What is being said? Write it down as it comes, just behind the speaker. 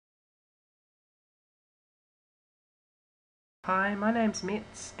Hi, my name's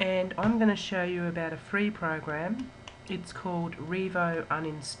Mitz and I'm going to show you about a free program. It's called Revo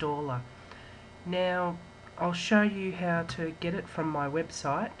Uninstaller. Now I'll show you how to get it from my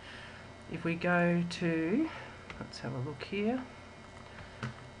website. If we go to, let's have a look here,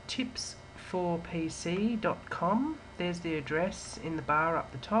 tips4pc.com, there's the address in the bar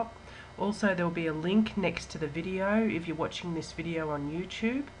up the top. Also there will be a link next to the video if you're watching this video on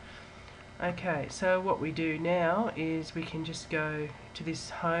YouTube. Okay, so what we do now is we can just go to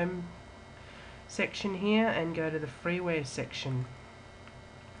this home section here and go to the freeware section.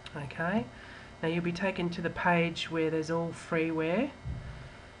 Okay, now you'll be taken to the page where there's all freeware,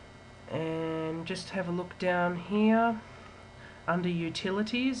 and just have a look down here under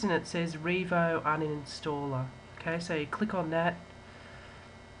utilities and it says Revo Uninstaller. Okay, so you click on that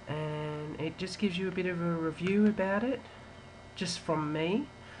and it just gives you a bit of a review about it, just from me.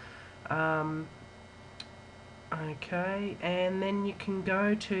 Okay, and then you can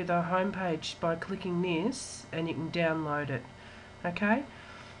go to the home page by clicking this and you can download it. Okay,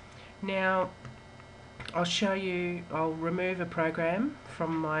 now I'll remove a program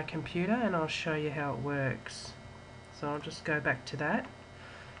from my computer and I'll show you how it works. So I'll just go back to that.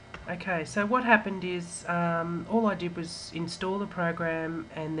 Okay, so what happened is all I did was install the program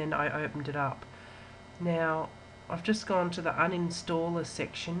and then I opened it up. Now I've just gone to the uninstaller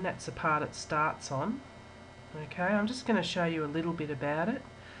section, that's the part it starts on. Okay, I'm just going to show you a little bit about it.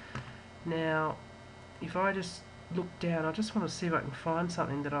 Now if I just look down, I just want to see if I can find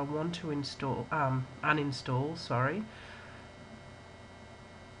something that I want to uninstall, sorry,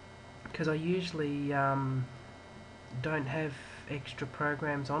 because I usually don't have extra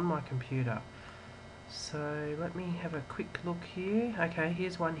programs on my computer. So let me have a quick look here. Okay,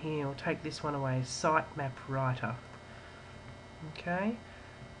 here's one here. I'll take this one away. Sitemap Writer. Okay,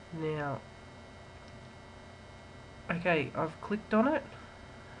 now, okay, I've clicked on it.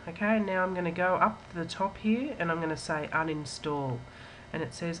 Okay, now I'm going to go up to the top here and I'm going to say uninstall. And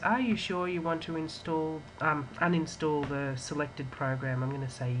it says, are you sure you want to uninstall the selected program? I'm going to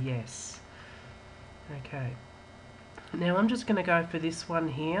say yes. Okay. Now I'm just going to go for this one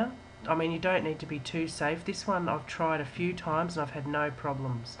here. I mean, you don't need to be too safe. This one I've tried a few times and I've had no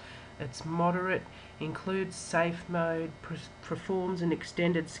problems. It's moderate, includes safe mode, performs an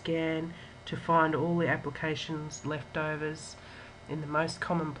extended scan to find all the applications leftovers in the most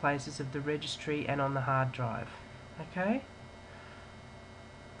common places of the registry and on the hard drive. Okay?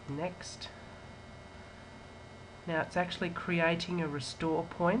 Next. Now it's actually creating a restore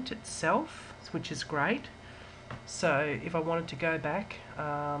point itself, which is great. So if I wanted to go back,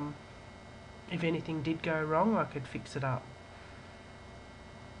 if anything did go wrong, I could fix it up.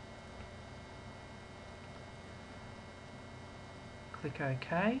 Click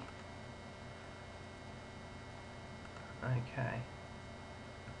OK. Okay.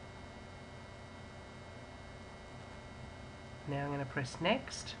 Now I'm going to press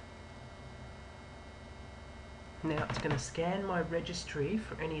next. Now it's going to scan my registry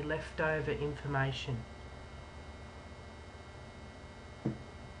for any leftover information.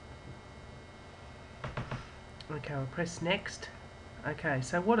 Okay, I'll press next. Okay,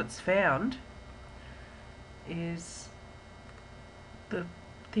 so what it's found is the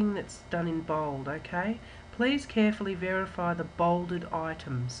thing that's done in bold. Okay, please carefully verify the bolded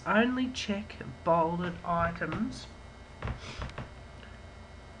items. Only check bolded items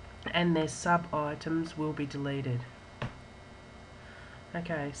and their sub-items will be deleted.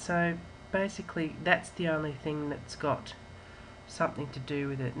 Okay, so basically that's the only thing that's got something to do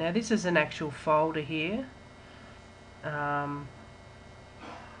with it. Now this is an actual folder here.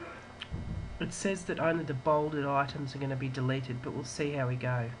 It says that only the bolded items are going to be deleted, but we'll see how we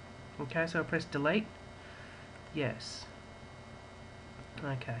go. Okay, so I'll press delete. Yes.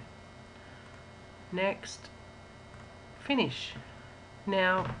 Okay. Next. Finish.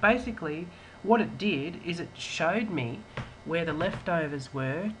 Now, basically, what it did is it showed me where the leftovers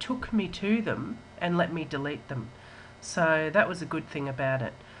were, took me to them, and let me delete them. So that was a good thing about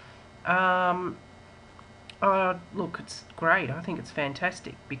it. Look, it's great. I think it's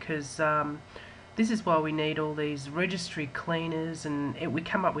fantastic because this is why we need all these registry cleaners, and we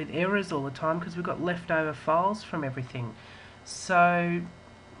come up with errors all the time because we've got leftover files from everything. So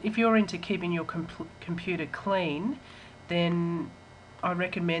if you're into keeping your computer clean, then I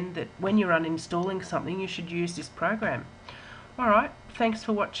recommend that when you're uninstalling something, you should use this program. Alright, thanks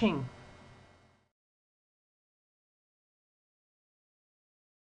for watching.